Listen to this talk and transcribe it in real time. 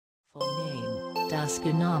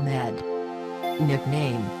Taskin Ahmed.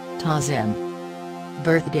 Nickname, Tazim.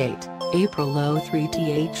 Birthdate, April 03,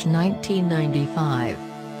 1995.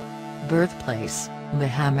 Birthplace,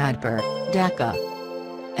 Mohammadpur, Dhaka.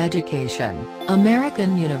 Education,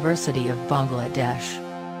 American University of Bangladesh.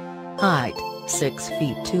 Height, 6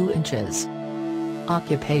 feet 2 inches.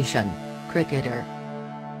 Occupation, cricketer.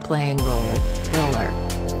 Playing role, bowler.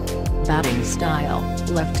 Batting style,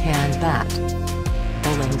 left-hand bat.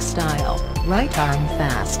 Bowling style, right arm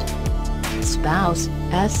fast. Spouse,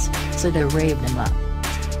 Syeda Rabeya.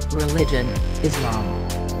 Religion, Islam.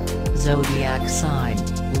 Zodiac sign,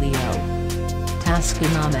 Leo.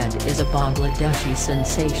 Taskin Ahmed is a Bangladeshi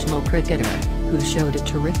sensational cricketer, who showed a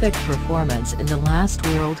terrific performance in the last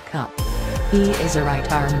World Cup. He is a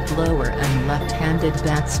right-arm blower and left-handed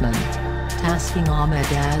batsman. Taskin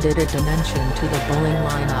Ahmed added a dimension to the bowling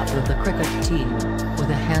lineup of the cricket team, with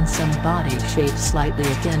a handsome body shape slightly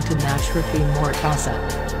akin to Mashrafee Mortaza.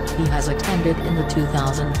 He has attended in the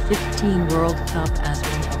 2015 World Cup as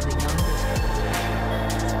one of the youngest.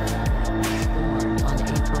 Born on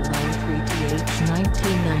April 3,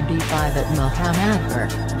 1995 at Mohammadpur,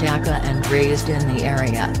 Dhaka and raised in the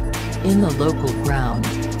area. In the local ground,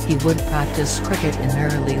 he would practice cricket in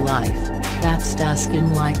early life. That's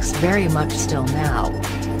Taskin likes very much still now.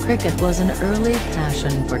 Cricket was an early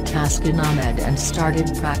passion for Taskin Ahmed and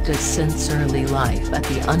started practice since early life at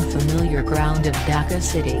the unfamiliar ground of Dhaka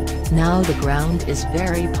city. Now the ground is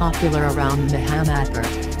very popular around Mohammadpur.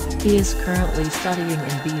 He is currently studying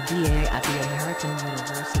in BBA at the American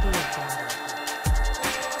University of Bangladesh.